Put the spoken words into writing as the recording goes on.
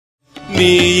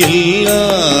நீ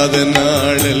இல்லாத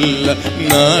நாளெல்லாம்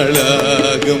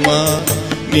நாளாகுமா?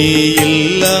 நீ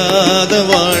இல்லாத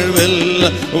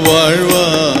வாழ்வெல்லாம்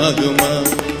வாழ்வாகுமா?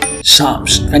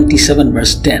 Psalms 27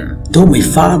 verse 10. Though my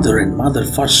father and mother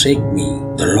forsake me,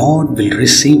 the Lord will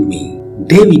receive me.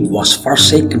 David was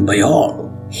forsaken by all.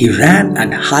 He ran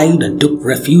and hid and took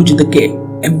refuge in the cave.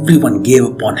 Everyone gave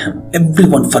up on him.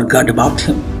 Everyone forgot about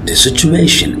him. The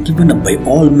situation given up by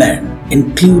all men,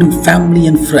 including family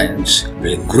and friends,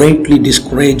 will greatly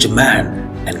discourage a man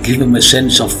and give him a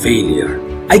sense of failure.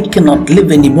 I cannot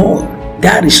live anymore.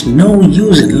 There is no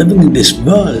use in living in this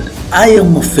world. I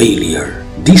am a failure.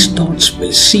 These thoughts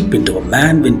will seep into a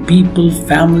man when people,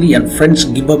 family and friends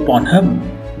give up on him.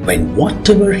 When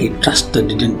whatever he trusted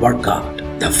didn't work out,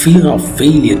 the fear of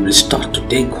failure will start to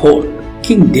take hold.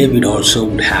 King David also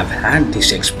would have had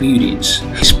this experience.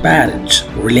 His parents,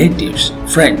 relatives,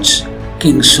 friends,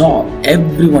 King Saul,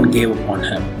 everyone gave up on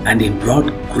him, and it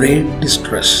brought great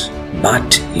distress.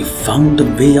 But he found a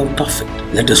way out of it.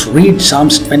 Let us read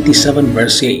Psalms 27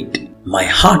 verse 8. My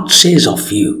heart says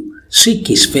of you, seek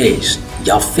his face.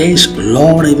 Your face,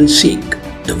 Lord, I will seek.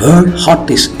 The word heart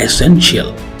is essential.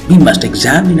 We must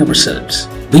examine ourselves.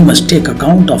 We must take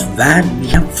account of where we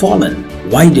have fallen.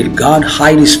 Why did God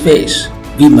hide his face?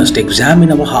 We must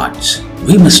examine our hearts.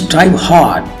 We must strive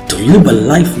hard to live a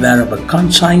life where our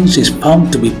conscience is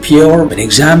found to be pure when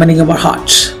examining our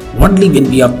hearts. Only when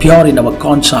we are pure in our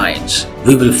conscience,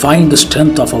 we will find the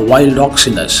strength of a wild ox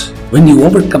in us. When you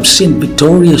overcome sin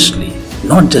victoriously,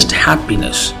 not just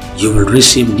happiness, you will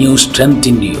receive new strength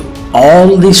in you.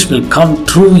 All this will come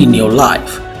true in your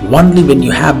life only when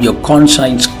you have your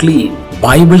conscience clean.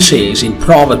 Bible says in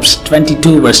Proverbs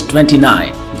 22 verse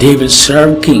 29, they will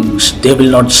serve kings, they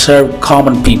will not serve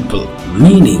common people.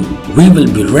 Meaning, we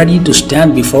will be ready to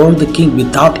stand before the king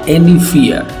without any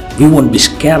fear. We won't be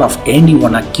scared of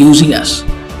anyone accusing us,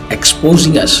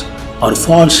 exposing us, or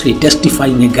falsely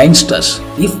testifying against us.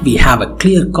 If we have a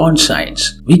clear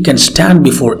conscience, we can stand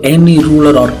before any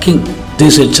ruler or king.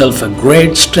 This itself a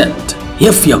great strength.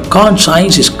 If your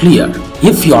conscience is clear,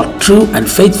 if you are true and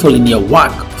faithful in your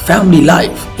work, family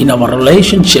life, in our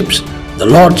relationships, the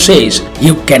Lord says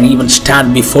you can even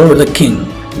stand before the king.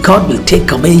 God will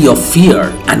take away your fear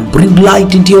and bring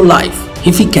light into your life.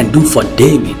 If he can do for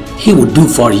David, he would do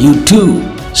for you too.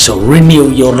 So renew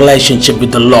your relationship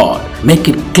with the Lord. Make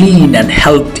it clean and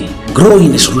healthy. Grow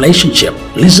in his relationship.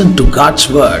 Listen to God's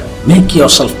word. Make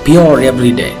yourself pure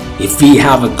every day. If we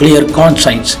have a clear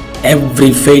conscience,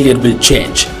 every failure will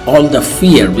change. All the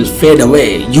fear will fade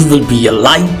away. You will be a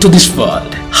light to this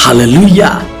world.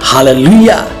 Hallelujah.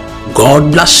 Hallelujah.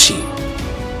 God bless you.